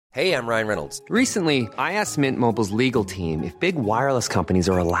Hey, I'm Ryan Reynolds. Recently, I asked Mint Mobile's legal team if big wireless companies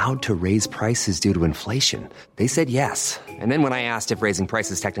are allowed to raise prices due to inflation. They said yes. And then when I asked if raising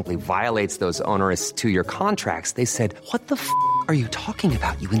prices technically violates those onerous two-year contracts, they said, "What the f*** are you talking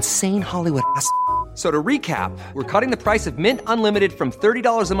about, you insane Hollywood ass?" So to recap, we're cutting the price of Mint Unlimited from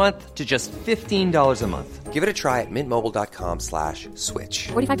 $30 a month to just $15 a month. Give it a try at mintmobile.com/switch.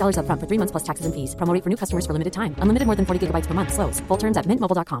 $45 up front for 3 months plus taxes and fees. Promo rate for new customers for limited time. Unlimited more than 40 gigabytes per month. Slows full terms at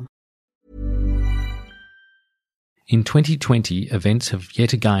mintmobile.com. In 2020, events have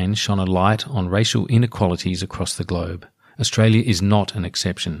yet again shone a light on racial inequalities across the globe. Australia is not an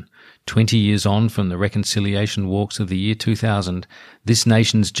exception. 20 years on from the reconciliation walks of the year 2000, this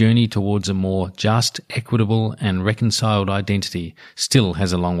nation's journey towards a more just, equitable and reconciled identity still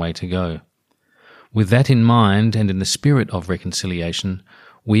has a long way to go. With that in mind, and in the spirit of reconciliation,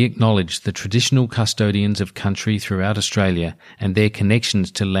 we acknowledge the traditional custodians of country throughout Australia and their connections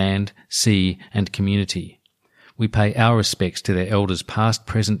to land, sea and community. We pay our respects to their elders past,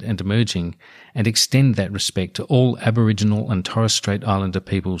 present and emerging, and extend that respect to all Aboriginal and Torres Strait Islander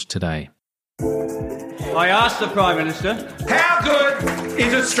peoples today. I asked the Prime Minister, how good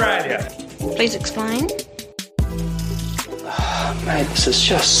is Australia? Please explain. Mate, this is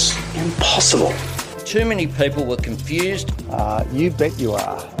just impossible. Too many people were confused. You bet you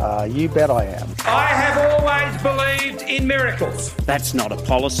are. You bet I am. I have always believed in miracles. That's not a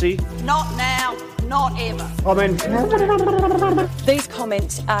policy. Not now, not ever. I mean, these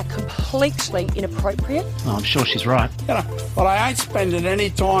comments are completely inappropriate. Oh, I'm sure she's right. But I ain't spending any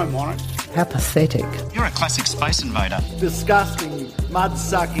time on it. How pathetic. You're a classic space invader. Disgusting,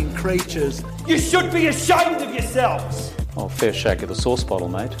 mud-sucking creatures. You should be ashamed of yourselves. Oh, fair shake of the sauce bottle,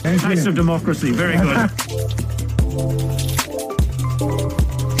 mate. Taste of democracy, very good.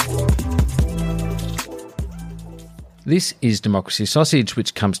 This is Democracy Sausage,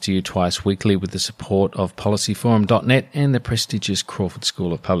 which comes to you twice weekly with the support of policyforum.net and the prestigious Crawford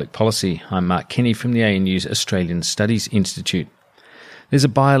School of Public Policy. I'm Mark Kenny from the ANU's Australian Studies Institute. There's a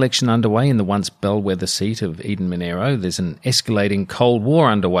by-election underway in the once bellwether seat of Eden-Monaro. There's an escalating Cold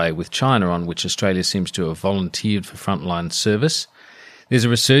War underway with China, on which Australia seems to have volunteered for frontline service. There's a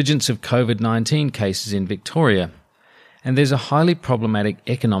resurgence of COVID-19 cases in Victoria. And there's a highly problematic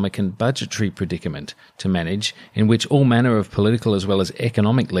economic and budgetary predicament to manage, in which all manner of political as well as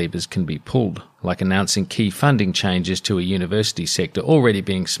economic levers can be pulled, like announcing key funding changes to a university sector already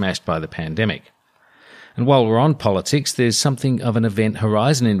being smashed by the pandemic. And while we're on politics, there's something of an event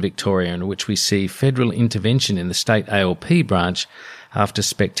horizon in Victoria in which we see federal intervention in the state ALP branch after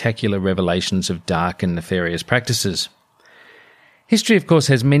spectacular revelations of dark and nefarious practices. History, of course,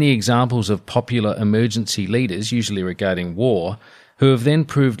 has many examples of popular emergency leaders, usually regarding war, who have then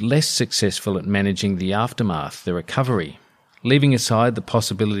proved less successful at managing the aftermath, the recovery. Leaving aside the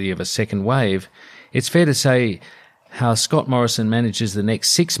possibility of a second wave, it's fair to say how Scott Morrison manages the next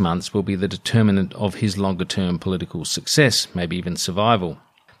 6 months will be the determinant of his longer-term political success, maybe even survival.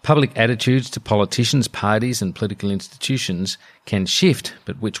 Public attitudes to politicians, parties and political institutions can shift,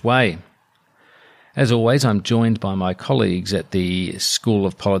 but which way? As always, I'm joined by my colleagues at the School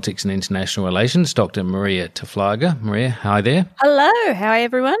of Politics and International Relations, Dr. Maria Taflaga. Maria, hi there. Hello, hi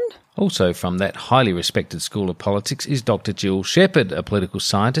everyone. Also from that highly respected School of Politics is Dr. Jill Shepherd, a political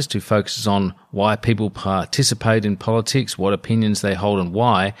scientist who focuses on why people participate in politics, what opinions they hold and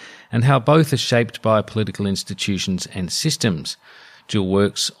why, and how both are shaped by political institutions and systems. Jill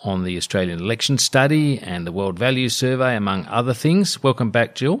works on the Australian Election Study and the World Values Survey, among other things. Welcome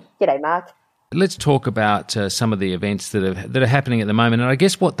back, Jill. G'day, Mark. Let's talk about some of the events that are happening at the moment, and I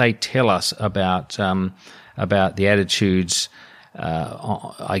guess what they tell us about the attitudes,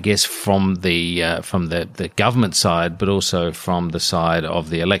 I guess from the government side, but also from the side of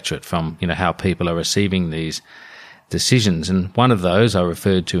the electorate, from how people are receiving these decisions. And one of those I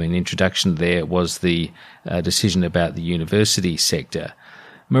referred to in introduction there was the decision about the university sector.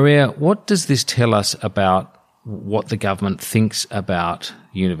 Maria, what does this tell us about what the government thinks about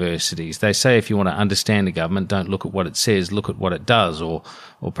universities? They say if you want to understand the government, don't look at what it says, look at what it does, or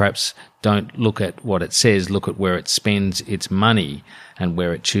perhaps don't look at what it says, look at where it spends its money and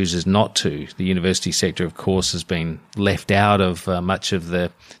where it chooses not to. The university sector, of course, has been left out of much of the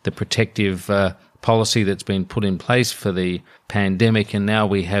protective policy that's been put in place for the pandemic, and now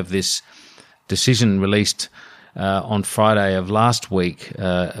we have this decision released on Friday of last week,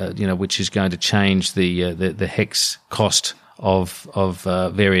 which is going to change the HECS cost of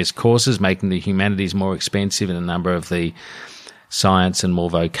various courses, making the humanities more expensive and a number of the science and more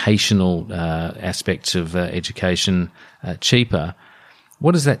vocational aspects of education cheaper.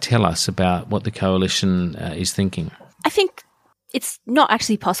 What does that tell us about what the coalition is thinking? I think it's not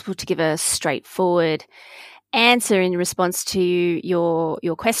actually possible to give a straightforward answer in response to your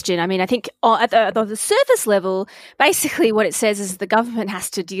question. I mean, I think at the surface level, basically what it says is the government has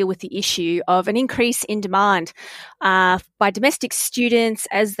to deal with the issue of an increase in demand by domestic students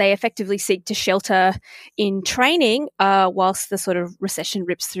as they effectively seek to shelter in training whilst the sort of recession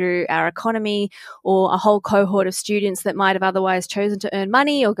rips through our economy, or a whole cohort of students that might have otherwise chosen to earn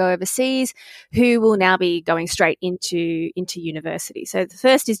money or go overseas who will now be going straight into university. So the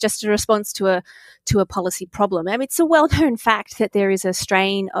first is just a response to a policy problem. I mean, it's a well-known fact that there is a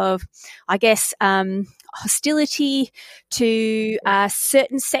strain of, I guess, hostility to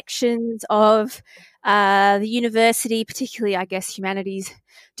certain sections of the university, particularly, I guess, humanities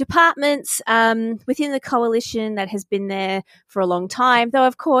departments within the coalition that has been there for a long time. Though,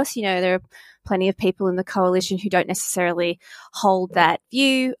 of course, there are plenty of people in the coalition who don't necessarily hold that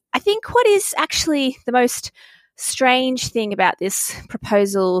view. I think what is actually the most strange thing about this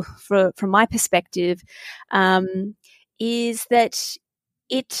proposal, from my perspective, is that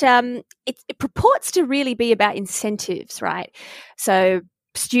it purports to really be about incentives, right? So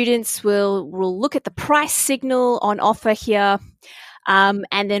students will look at the price signal on offer here and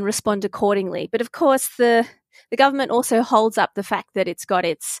then respond accordingly. But of course, the government also holds up the fact that it's got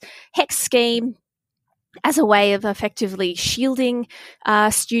its HECS scheme as a way of effectively shielding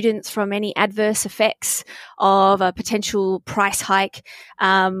students from any adverse effects of a potential price hike,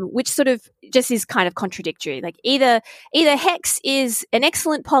 which sort of just is kind of contradictory. Like either HECS is an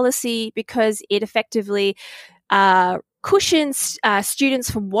excellent policy because it effectively cushions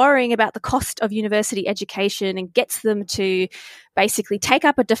students from worrying about the cost of university education and gets them to basically take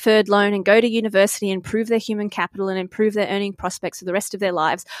up a deferred loan and go to university and improve their human capital and improve their earning prospects for the rest of their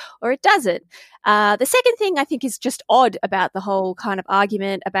lives, or it doesn't. The second thing I think is just odd about the whole kind of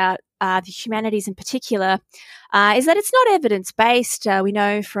argument about the humanities in particular is that it's not evidence-based. We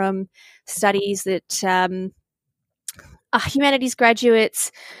know from studies that humanities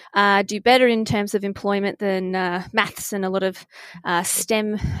graduates do better in terms of employment than maths and a lot of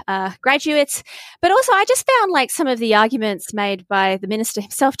STEM graduates. But also I just found like some of the arguments made by the minister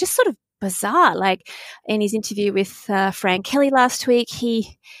himself just sort of bizarre. Like in his interview with Fran Kelly last week,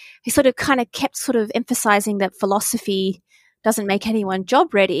 he sort of kind of kept sort of emphasizing that philosophy doesn't make anyone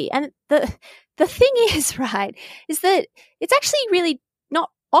job ready. And the thing is, right, is that it's actually really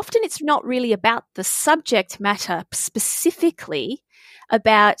often it's not really about the subject matter specifically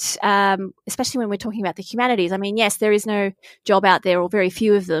about, especially when we're talking about the humanities. I mean, yes, there is no job out there, or very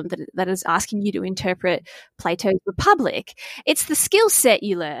few of them, that is asking you to interpret Plato's Republic. It's the skill set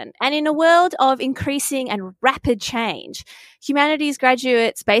you learn. And in a world of increasing and rapid change, humanities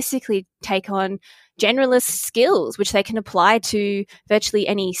graduates basically take on generalist skills, which they can apply to virtually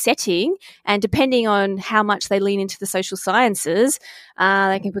any setting. And depending on how much they lean into the social sciences,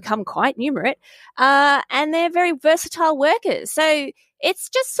 they can become quite numerate. And they're very versatile workers. So it's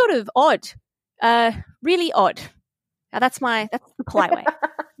just sort of odd, really odd. That's the polite way.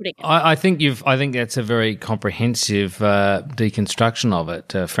 I think that's a very comprehensive deconstruction of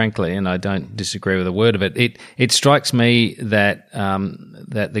it, frankly, and I don't disagree with a word of it. It strikes me that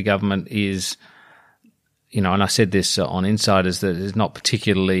that the government is, and I said this on Insiders, that is not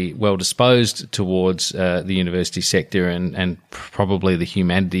particularly well disposed towards the university sector and probably the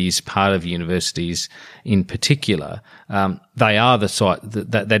humanities part of universities in particular. They are the site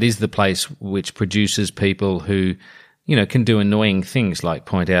that is the place which produces people who, can do annoying things like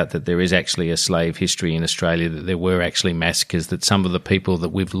point out that there is actually a slave history in Australia, that there were actually massacres, that some of the people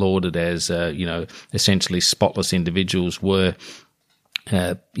that we've lauded as, essentially spotless individuals were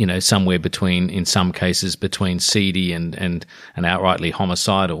somewhere between, in some cases, between seedy and outrightly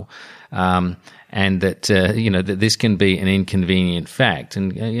homicidal, and that that this can be an inconvenient fact.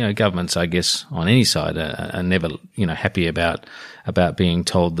 And governments, I guess, on any side are never happy about being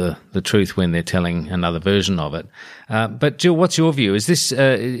told the truth when they're telling another version of it. But Jill, what's your view? Is this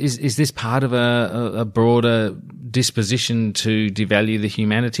is this part of a broader disposition to devalue the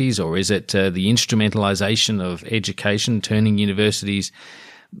humanities, or is it the instrumentalization of education, turning universities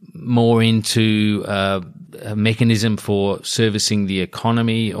more into a mechanism for servicing the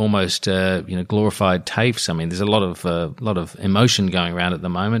economy, almost glorified TAFEs? I mean, there's a lot of emotion going around at the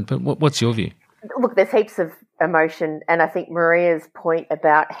moment. But what's your view? Look, there's heaps of emotion, and I think Maria's point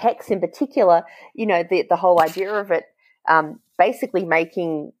about HECS in particular, the whole idea of it, basically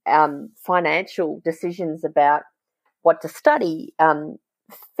making financial decisions about what to study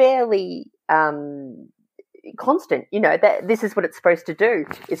fairly constant. That this is what it's supposed to do.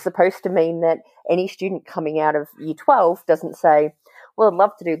 It's supposed to mean that any student coming out of Year 12 doesn't say, well, I'd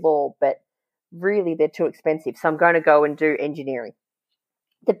love to do law, but really they're too expensive, so I'm going to go and do engineering.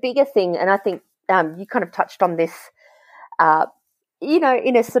 The bigger thing, and I think you kind of touched on this,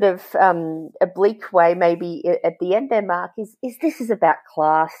 in a sort of oblique way, maybe at the end there, Mark, is this is about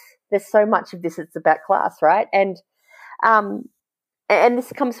class. There's so much of this that's about class, right? And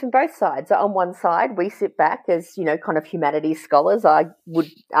this comes from both sides. On one side, we sit back as, kind of humanities scholars. I would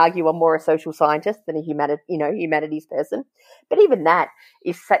argue I'm more a social scientist than a humanities person. But even that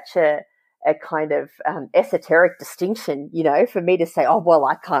is such a kind of esoteric distinction, for me to say, oh, well,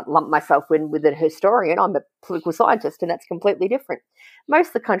 I can't lump myself in with a historian. I'm a political scientist, and that's completely different. Most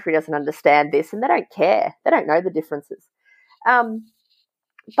of the country doesn't understand this, and they don't care. They don't know the differences.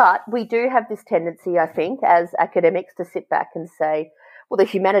 But we do have this tendency, I think, as academics to sit back and say, well, the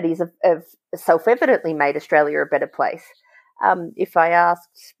humanities have self-evidently made Australia a better place. If I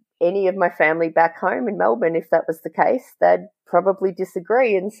asked any of my family back home in Melbourne if that was the case, they'd probably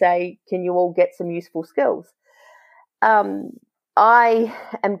disagree and say, can you all get some useful skills? I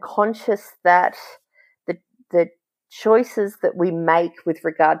am conscious that the choices that we make with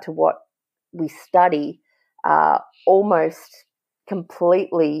regard to what we study are almost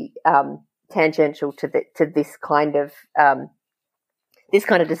completely tangential to this kind of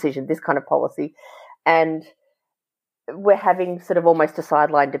decision, this kind of policy, and we're having sort of almost a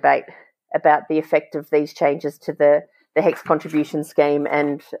sideline debate about the effect of these changes to the HECS contribution scheme,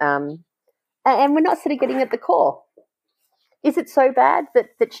 and we're not sort of getting at the core. Is it so bad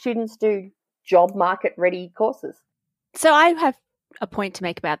that students do job market ready courses? So I have a point to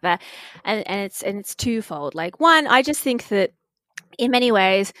make about that, and it's twofold. Like, one, I just think that in many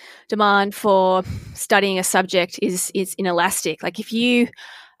ways, demand for studying a subject is inelastic. Like, if you,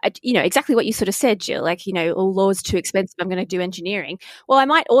 exactly what you sort of said, Jill, like, all law's too expensive, I'm going to do engineering. Well, I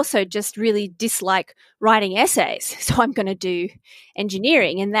might also just really dislike writing essays, so I'm going to do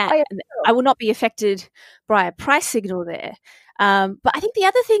engineering, and that I will not be affected by a price signal there. But I think the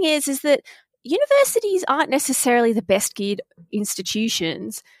other thing is that universities aren't necessarily the best geared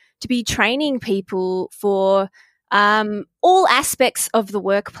institutions to be training people for all aspects of the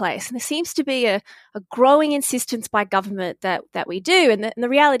workplace. And there seems to be a growing insistence by government that we do. And the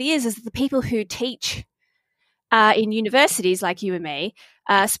reality is that the people who teach in universities like you and me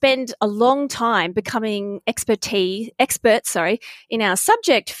spend a long time becoming experts in our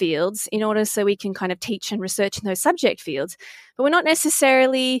subject fields in order so we can kind of teach and research in those subject fields. But we're not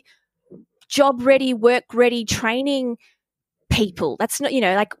necessarily job-ready, work-ready training people. That's not,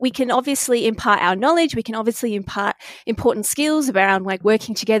 we can obviously impart our knowledge. We can obviously impart important skills around like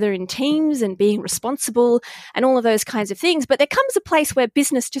working together in teams and being responsible and all of those kinds of things. But there comes a place where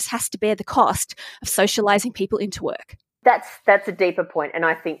business just has to bear the cost of socializing people into work. That's a deeper point. And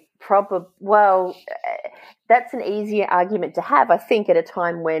I think that's an easier argument to have, I think, at a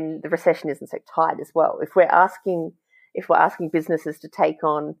time when the recession isn't so tight as well. If we're asking businesses to take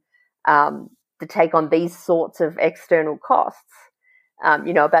on these sorts of external costs,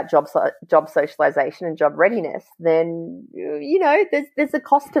 about job socialization and job readiness, then, there's a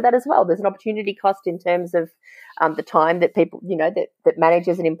cost to that as well. There's an opportunity cost in terms of the time that people, that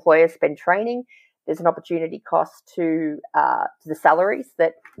managers and employers spend training. There's an opportunity cost to the salaries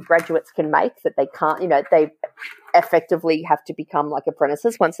that graduates can make that they can't, they effectively have to become like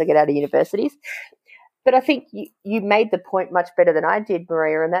apprentices once they get out of universities. But I think you made the point much better than I did,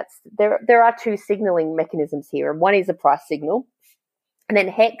 Maria, and that's there are two signalling mechanisms here, and one is a price signal, and then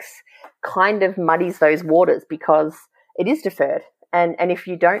HECS kind of muddies those waters because it is deferred, and if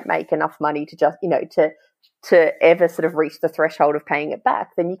you don't make enough money to just to ever sort of reach the threshold of paying it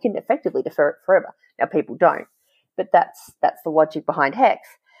back, then you can effectively defer it forever. Now people don't, but that's the logic behind HECS.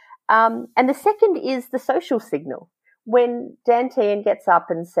 And the second is the social signal. When Dan Tehan gets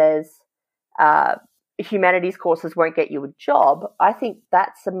up and says, humanities courses won't get you a job, I think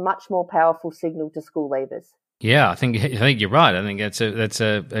that's a much more powerful signal to school leavers. Yeah, I think you're right. I think that's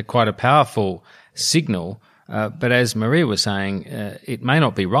a quite a powerful signal. But as Maria was saying, it may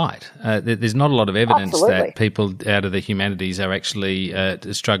not be right. There's not a lot of evidence that people out of the humanities are actually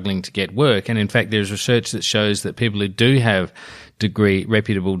struggling to get work. And in fact, there's research that shows that people who do have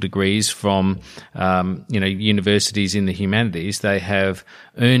reputable degrees from, universities in the humanities, they have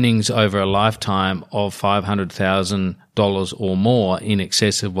earnings over a lifetime of $500,000 or more in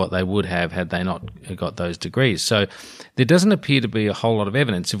excess of what they would have had they not got those degrees. So there doesn't appear to be a whole lot of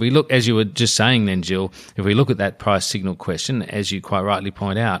evidence. If we look, as you were just saying then, Jill, if we look at that price signal question, as you quite rightly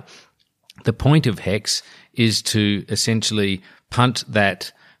point out, the point of HECS is to essentially punt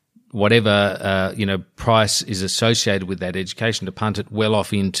that whatever price is associated with that education, to punt it well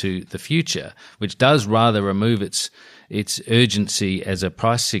off into the future, which does rather remove its urgency as a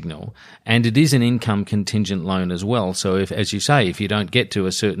price signal. And it is an income contingent loan as well. So if, as you say, if you don't get to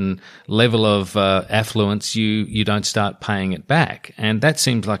a certain level of affluence, you don't start paying it back. And that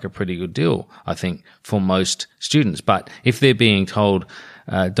seems like a pretty good deal, I think, for most students. But if they're being told,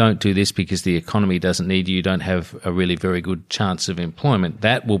 don't do this because the economy doesn't need you don't have a really very good chance of employment,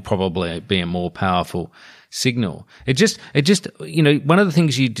 that will probably be a more powerful signal. It just, one of the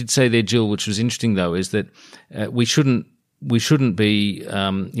things you did say there, Jill, which was interesting though, is that we shouldn't be,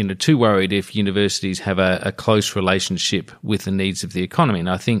 too worried if universities have a close relationship with the needs of the economy. And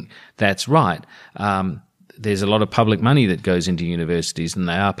I think that's right. There's a lot of public money that goes into universities, and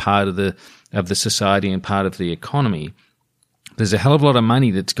they are part of the society and part of the economy. There's a hell of a lot of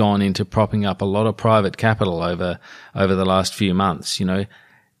money that's gone into propping up a lot of private capital over the last few months.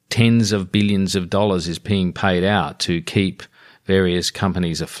 Tens of billions of dollars is being paid out to keep various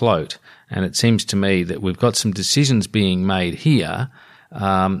companies afloat. And it seems to me that we've got some decisions being made here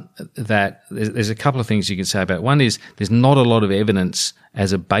that there's a couple of things you can say about it. One is there's not a lot of evidence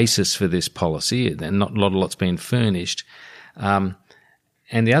as a basis for this policy, and not a lot's been furnished.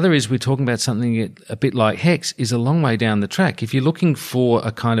 And the other is we're talking about something a bit like HECS is a long way down the track. If you're looking for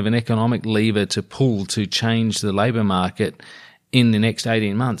a kind of an economic lever to pull to change the labour market in the next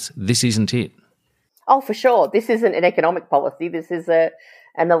 18 months, this isn't it. Oh, for sure. This isn't an economic policy. This is an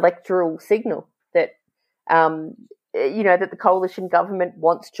electoral signal that, that the coalition government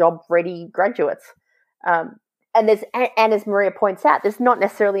wants job-ready graduates. And as Maria points out, there's not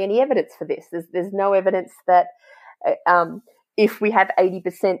necessarily any evidence for this. There's no evidence that if we have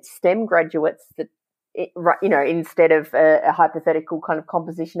 80% STEM graduates, that instead of a hypothetical kind of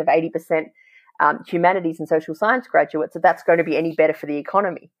composition of 80% humanities and social science graduates, that's going to be any better for the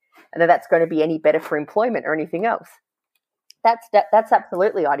economy, and that's going to be any better for employment or anything else. That's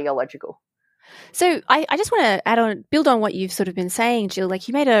absolutely ideological. So I just want to build on what you've sort of been saying, Jill. Like,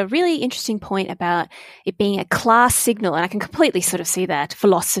 you made a really interesting point about it being a class signal, and I can completely sort of see that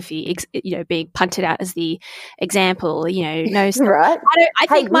philosophy, being punted out as the example. Right? I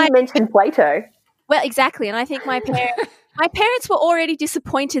think we mentioned Plato. Well, exactly, and I think my parents were already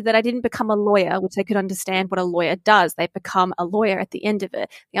disappointed that I didn't become a lawyer, which they could understand what a lawyer does. They become a lawyer at the end of it.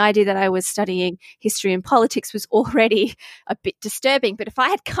 The idea that I was studying history and politics was already a bit disturbing. But if I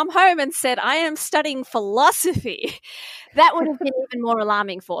had come home and said, I am studying philosophy, that would have been even more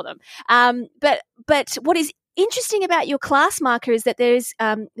alarming for them. But what is interesting about your class marker is that there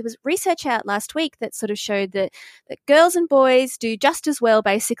was research out last week that sort of showed that girls and boys do just as well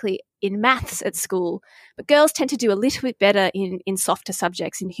basically in maths at school, but girls tend to do a little bit better in softer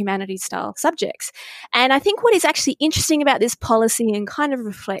subjects, in humanities style subjects. And I think what is actually interesting about this policy and kind of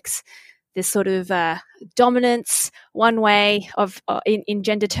reflects this sort of dominance, one way of in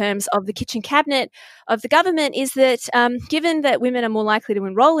gender terms, of the kitchen cabinet of the government is that given that women are more likely to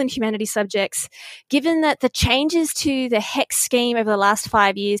enrol in humanities subjects, given that the changes to the HECS scheme over the last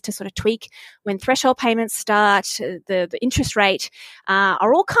 5 years to sort of tweak when threshold payments start, the interest rate,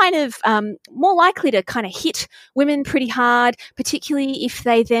 are all kind of more likely to kind of hit women pretty hard, particularly if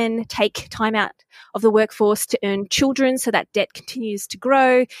they then take time out of the workforce to earn children, so that debt continues to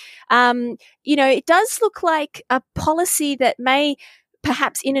grow. It does look like a policy that may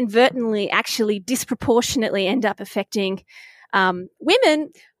perhaps inadvertently actually disproportionately end up affecting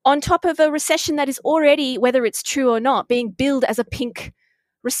women on top of a recession that is already, whether it's true or not, being billed as a pink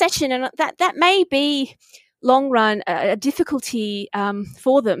recession. And that may be long run a difficulty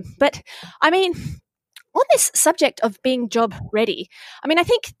for them. But I mean, on this subject of being job ready, I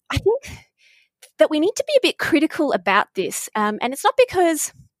think that we need to be a bit critical about this. And it's not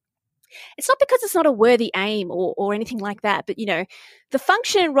because it's not a worthy aim or anything like that, but, the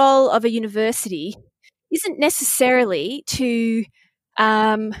function and role of a university isn't necessarily to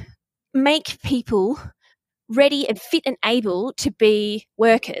make people ready and fit and able to be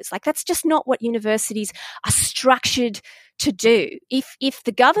workers. Like, that's just not what universities are structured to do. If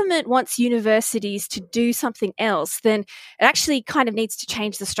the government wants universities to do something else, then it actually kind of needs to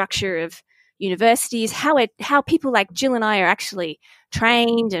change the structure of universities, how people like Jill and I are actually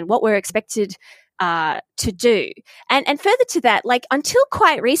trained and what we're expected to do. And further to that, like until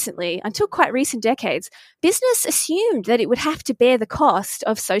quite recent decades, business assumed that it would have to bear the cost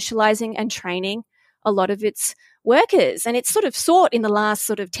of socializing and training a lot of its workers. And it's sort of sought in the last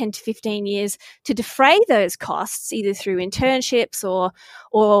sort of 10 to 15 years to defray those costs, either through internships or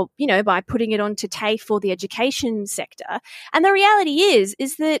by putting it onto TAFE or the education sector. And the reality is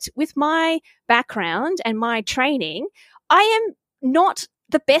that with my background and my training, I am not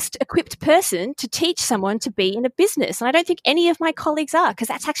the best equipped person to teach someone to be in a business. And I don't think any of my colleagues are, because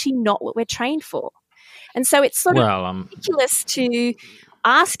that's actually not what we're trained for. And so it's sort of ridiculous to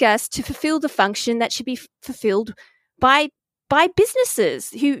ask us to fulfill the function that should be fulfilled by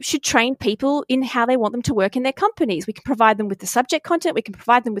businesses who should train people in how they want them to work in their companies. We can provide them with the subject content. We can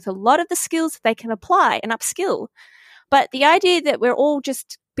provide them with a lot of the skills that they can apply and upskill. But the idea that we're all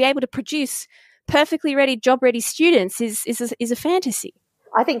just be able to produce perfectly ready, job-ready students is a fantasy.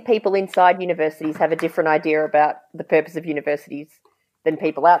 I think people inside universities have a different idea about the purpose of universities than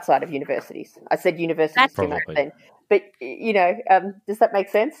people outside of universities. I said universities too much then. But, does that make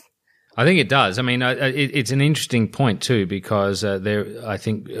sense? I think it does. I mean, it's an interesting point too, because I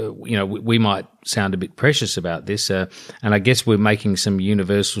think we might sound a bit precious about this, and I guess we're making some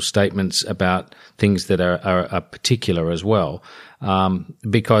universal statements about things that are particular as well,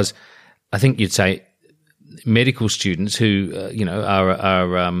 because I think you'd say medical students who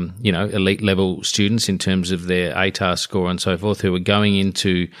are elite level students in terms of their ATAR score and so forth, who are going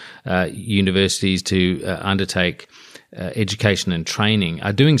into universities to undertake education and training,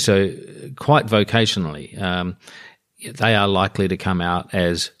 are doing so quite vocationally. They are likely to come out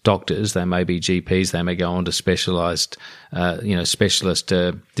as doctors. They may be GPs. They may go on to specialist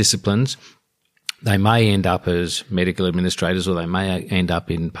disciplines. They may end up as medical administrators, or they may end up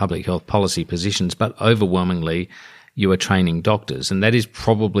in public health policy positions, but overwhelmingly you are training doctors. And that is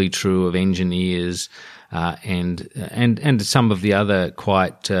probably true of engineers and some of the other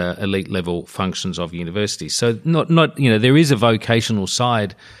quite elite level functions of universities. So there is a vocational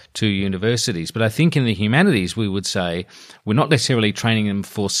side to universities, but I think in the humanities we would say we're not necessarily training them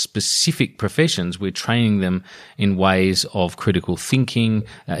for specific professions. We're training them in ways of critical thinking,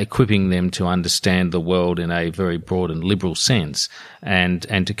 equipping them to understand the world in a very broad and liberal sense, and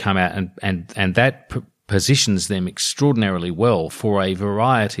to come out and that positions them extraordinarily well for a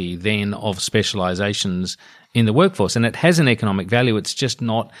variety then of specializations in the workforce. And it has an economic value. It's just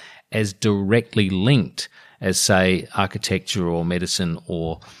not as directly linked as, say, architecture or medicine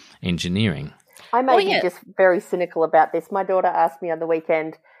or engineering. I may be just very cynical about this. My daughter asked me on the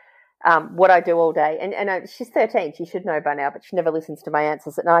weekend what I do all day. And she's 13. She should know by now, but she never listens to my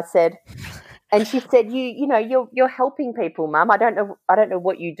answers. And I said, and she said, you're helping people, Mum. I don't know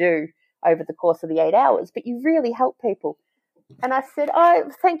what you do over the course of the 8 hours, but you really help people. And I said, oh,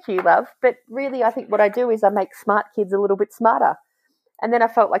 thank you, love. But really, I think what I do is I make smart kids a little bit smarter. And then I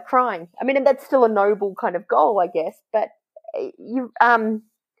felt like crying. I mean, and that's still a noble kind of goal, I guess. But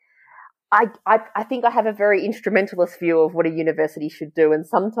I think I have a very instrumentalist view of what a university should do. And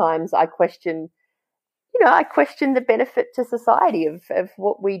sometimes I question the benefit to society of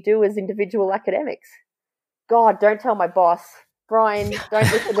what we do as individual academics. God, don't tell my boss. Brian,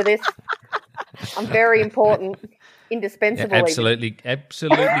 don't listen to this. I'm very important, indispensable. Yeah,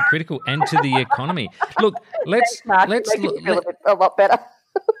 absolutely critical, and to the economy. Look, let's look a lot better.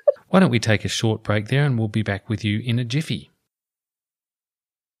 Why don't we take a short break there, and we'll be back with you in a jiffy.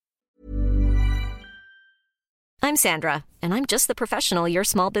 I'm Sandra, and I'm just the professional your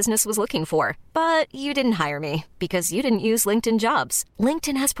small business was looking for. But you didn't hire me because you didn't use LinkedIn Jobs.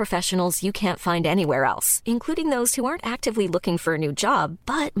 LinkedIn has professionals you can't find anywhere else, including those who aren't actively looking for a new job,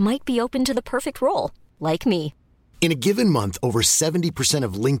 but might be open to the perfect role, like me. In a given month, over 70%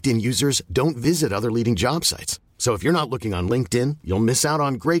 of LinkedIn users don't visit other leading job sites. So if you're not looking on LinkedIn, you'll miss out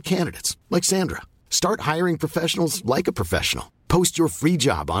on great candidates, like Sandra. Start hiring professionals like a professional. Post your free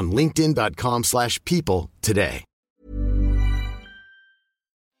job on linkedin.com/people today.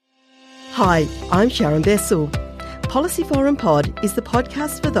 Hi, I'm Sharon Bessel. Policy Forum Pod is the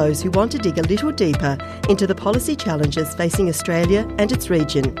podcast for those who want to dig a little deeper into the policy challenges facing Australia and its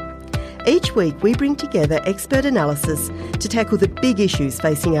region. Each week we bring together expert analysis to tackle the big issues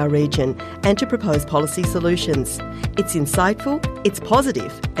facing our region and to propose policy solutions. It's insightful, it's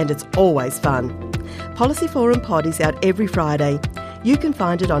positive, and it's always fun. Policy Forum Pod is out every Friday. You can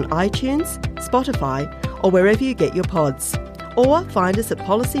find it on iTunes, Spotify, or wherever you get your pods. Or find us at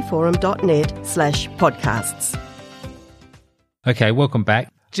policyforum.net/podcasts. Okay, welcome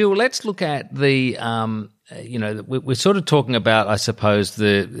back. Jill, let's look at the, we're sort of talking about, I suppose,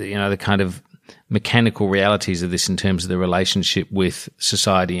 the kind of mechanical realities of this in terms of the relationship with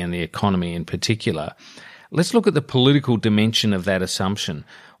society and the economy in particular. Let's look at the political dimension of that assumption.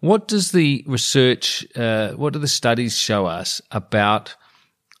 What does the research, what do the studies show us about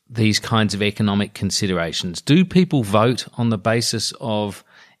these kinds of economic considerations? Do people vote on the basis of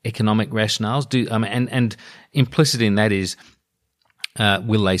economic rationales? And implicit in that is,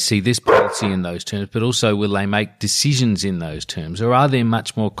 will they see this policy in those terms, but also will they make decisions in those terms? Or are there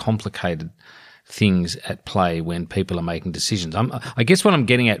much more complicated things at play when people are making decisions. I guess what I'm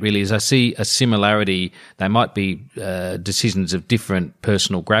getting at really is I see a similarity. They might be decisions of different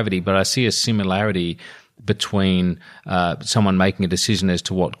personal gravity, but I see a similarity between someone making a decision as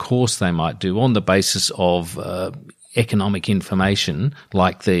to what course they might do on the basis of economic information,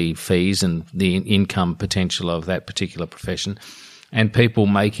 like the fees and the income potential of that particular profession, and people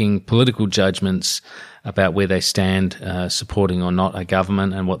making political judgments about where they stand, supporting or not a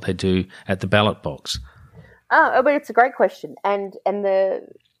government and what they do at the ballot box. But it's a great question. And the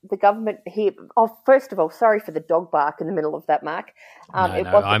government here, first of all, sorry for the dog bark in the middle of that, Mark.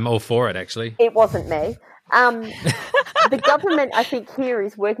 I'm all for it, actually. It wasn't me. The government, I think, here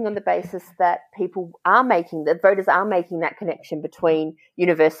is working on the basis that the voters are making that connection between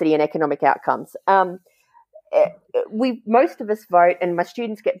university and economic outcomes. Most of us vote, and my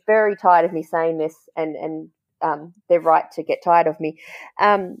students get very tired of me saying this, and they're right to get tired of me.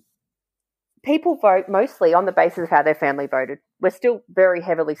 People vote mostly on the basis of how their family voted. We're still very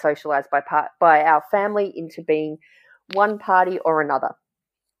heavily socialised by our family into being one party or another.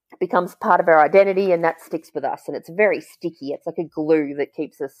 It becomes part of our identity, and that sticks with us, and it's very sticky. It's like a glue that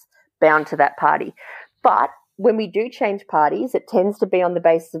keeps us bound to that party. But when we do change parties, it tends to be on the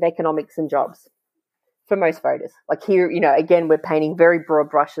basis of economics and jobs for most voters. Like here, again, we're painting very broad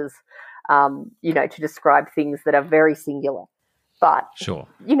brushes, to describe things that are very singular. But sure,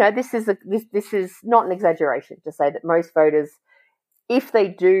 this is not an exaggeration to say that most voters, if they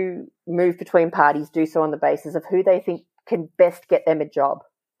do move between parties, do so on the basis of who they think can best get them a job,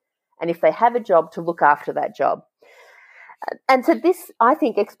 and if they have a job, to look after that job. And so this, I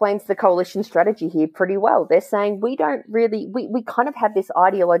think, explains the coalition strategy here pretty well. They're saying we kind of have this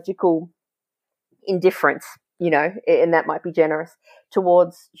ideological indifference, and that might be generous,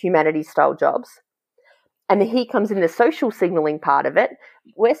 towards humanities-style jobs. And here comes in the social signalling part of it.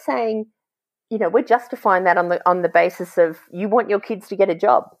 We're saying, we're justifying that on the basis of you want your kids to get a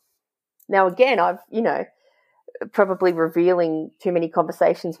job. Now, again, I've, probably revealing too many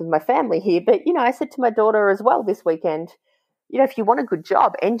conversations with my family here, but, I said to my daughter as well this weekend, if you want a good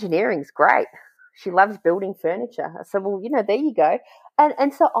job, engineering's great. She loves building furniture. I said, well, there you go.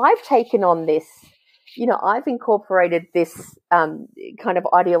 And so I've taken on this, I've incorporated this kind of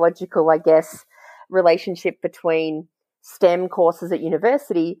ideological, I guess, relationship between STEM courses at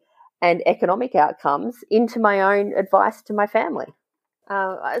university and economic outcomes into my own advice to my family.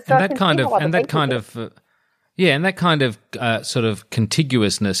 And that kind of sort of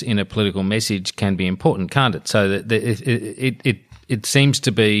contiguousness in a political message can be important, can't it? So that it seems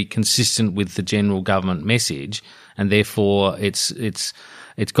to be consistent with the general government message, and therefore it's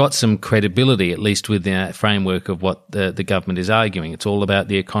got some credibility, at least within that framework of what the government is arguing. It's all about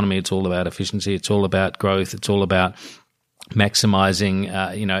the economy. It's all about efficiency. It's all about growth. It's all about maximising,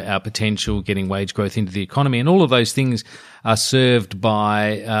 our potential, getting wage growth into the economy, and all of those things are served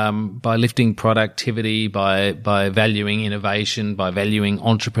by lifting productivity, by valuing innovation, by valuing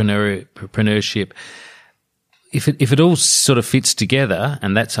entrepreneurship. If it all sort of fits together,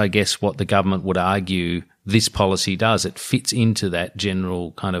 and that's, I guess, what the government would argue this policy does, it fits into that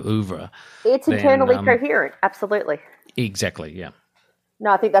general kind of oeuvre. It's internally coherent, absolutely. Exactly, yeah. No,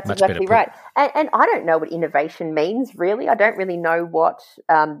 I think that's Much exactly right. And I don't know what innovation means, really. I don't really know what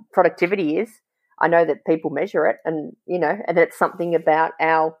productivity is. I know that people measure it, and and it's something about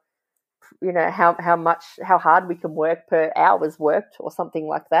our, how hard we can work per hours worked or something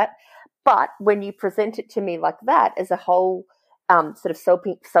like that. But when you present it to me like that as a whole sort of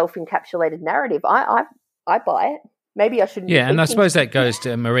self-encapsulated narrative, I buy it. Maybe I shouldn't. Yeah, and I suppose that goes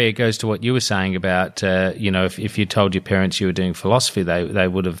to what you were saying about if you told your parents you were doing philosophy, they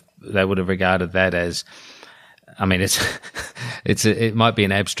would have regarded that as, I mean, it might be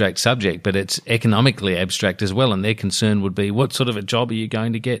an abstract subject, but it's economically abstract as well, and their concern would be, what sort of a job are you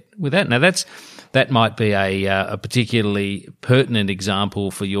going to get with that? Now that might be a particularly pertinent example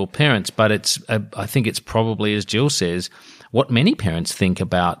for your parents, but I think it's probably, as Jill says, what many parents think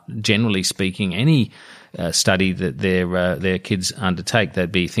about, generally speaking, any study that their kids undertake.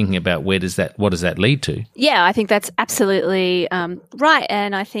 They'd be thinking about what does that lead to? Yeah, I think that's absolutely right.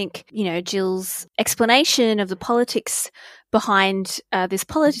 And I think, Jill's explanation of the politics behind this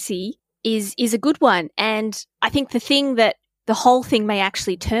policy is a good one. And I think the thing that the whole thing may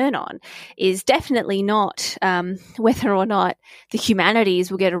actually turn on is definitely not whether or not the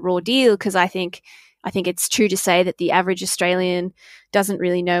humanities will get a raw deal, because I think I think it's true to say that the average Australian doesn't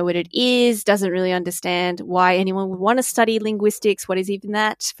really know what it is, doesn't really understand why anyone would want to study linguistics. What is even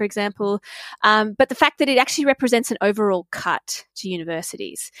that, for example? But the fact that it actually represents an overall cut to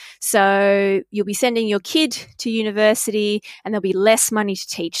universities. So you'll be sending your kid to university and there'll be less money to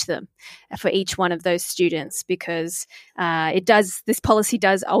teach them for each one of those students, because this policy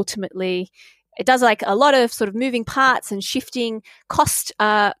does ultimately, it does like a lot of sort of moving parts and shifting costs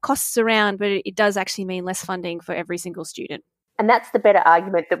around, but it does actually mean less funding for every single student. And that's the better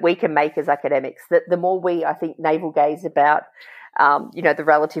argument that we can make as academics, that the more we, I think, navel gaze about, the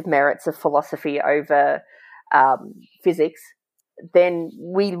relative merits of philosophy over physics, then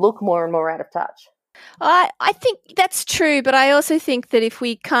we look more and more out of touch. I think that's true, but I also think that if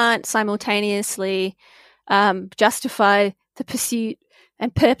we can't simultaneously justify the pursuit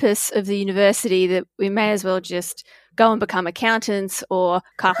and purpose of the university, that we may as well just go and become accountants or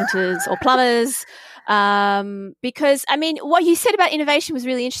carpenters or plumbers. Because, I mean, what you said about innovation was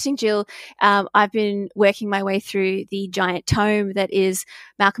really interesting, Jill. I've been working my way through the giant tome that is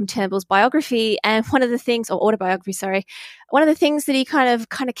Malcolm Turnbull's biography, and one of the things that he kind of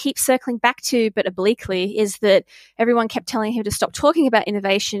keeps circling back to, but obliquely, is that everyone kept telling him to stop talking about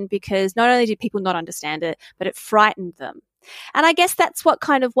innovation because not only did people not understand it, but it frightened them. And I guess that's what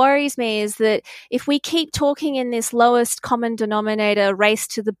kind of worries me, is that if we keep talking in this lowest common denominator, race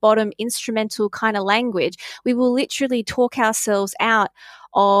to the bottom, instrumental kind of language, we will literally talk ourselves out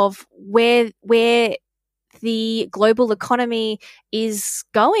of where the global economy is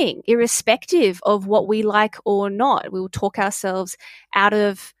going, irrespective of what we like or not. We will talk ourselves out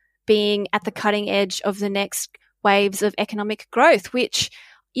of being at the cutting edge of the next waves of economic growth, which,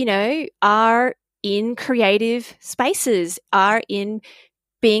 are in creative spaces, are in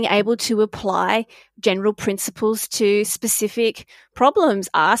being able to apply general principles to specific problems,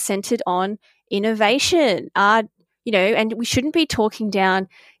 are centered on innovation, and we shouldn't be talking down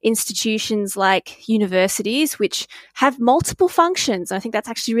institutions like universities, which have multiple functions. I think that's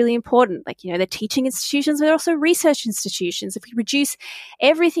actually really important. They're teaching institutions, but they're also research institutions. If we reduce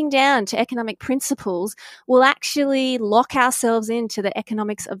everything down to economic principles, we'll actually lock ourselves into the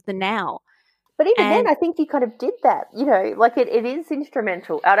economics of the now. But even then, I think you kind of did that. It is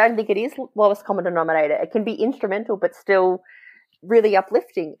instrumental. I don't think it is lowest common denominator. It can be instrumental, but still really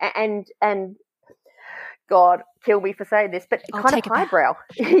uplifting. And God, kill me for saying this, but kind of highbrow,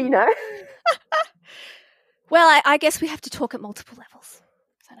 Well, I guess we have to talk at multiple levels.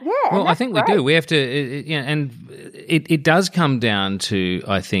 Yeah. Well, I think we do. We have to, and it does come down to,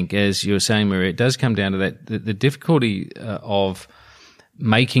 I think, as you were saying, Maria, it does come down to that the difficulty of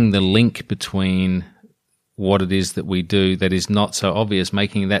making the link between what it is that we do that is not so obvious,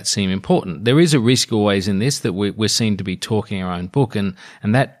 making that seem important. There is a risk always in this that we're seen to be talking our own book, and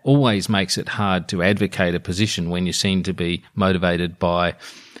that always makes it hard to advocate a position when you seem to be motivated by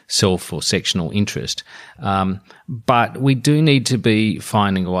self or sectional interest. But we do need to be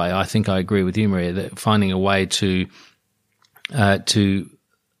finding a way. I think I agree with you, Maria, that finding a way to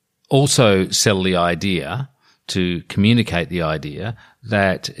also sell the idea, to communicate the idea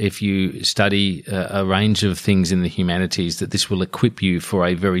that if you study a range of things in the humanities, that this will equip you for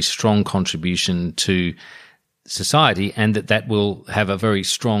a very strong contribution to society, and that will have a very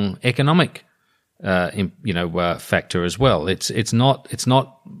strong economic factor as well. It's not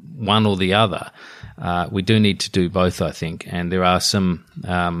one or the other. We do need to do both, I think, and there are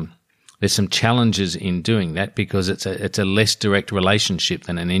there's some challenges in doing that, because it's a less direct relationship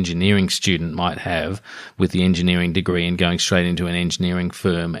than an engineering student might have with the engineering degree and going straight into an engineering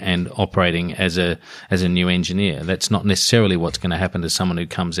firm and operating as a new engineer. That's not necessarily what's going to happen to someone who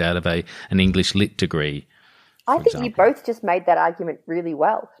comes out of an English lit degree. I think you both just made that argument really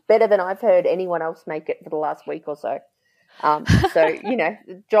well, better than I've heard anyone else make it for the last week or so.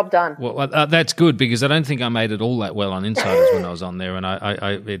 Job done. Well, that's good, because I don't think I made it all that well on Insiders when I was on there, and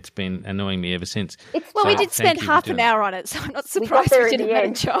I it's been annoying me ever since. We did spend half an hour on it, so I'm not surprised we did a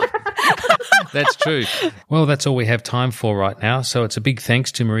better job. That's true. Well, that's all we have time for right now, so it's a big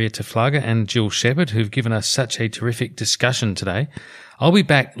thanks to Maria Taflaga and Jill Shepherd, who've given us such a terrific discussion today. I'll be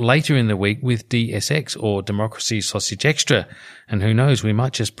back later in the week with DSX, or Democracy Sausage Extra, and who knows, we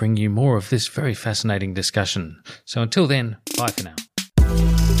might just bring you more of this very fascinating discussion. So until then, bye for now.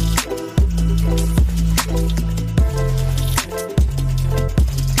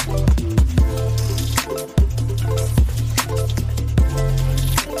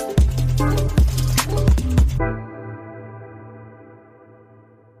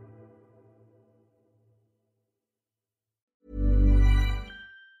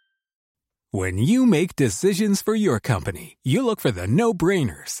 When you make decisions for your company, you look for the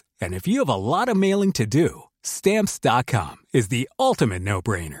no-brainers. And if you have a lot of mailing to do, Stamps.com is the ultimate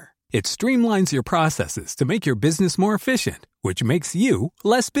no-brainer. It streamlines your processes to make your business more efficient, which makes you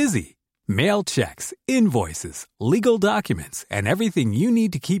less busy. Mail checks, invoices, legal documents, and everything you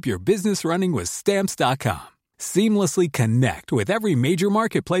need to keep your business running with Stamps.com. Seamlessly connect with every major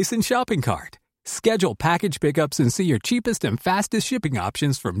marketplace and shopping cart. Schedule package pickups and see your cheapest and fastest shipping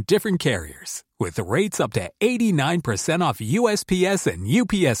options from different carriers, with rates up to 89% off USPS and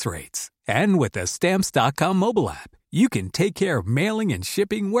UPS rates. And with the Stamps.com mobile app, you can take care of mailing and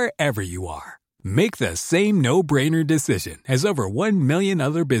shipping wherever you are. Make the same no-brainer decision as over 1 million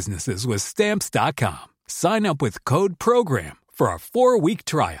other businesses with Stamps.com. Sign up with code PROGRAM for a 4-week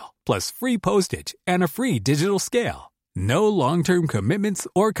trial, plus free postage and a free digital scale. No long-term commitments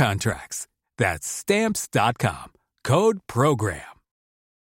or contracts. That's Stamps.com. Code PROGRAM.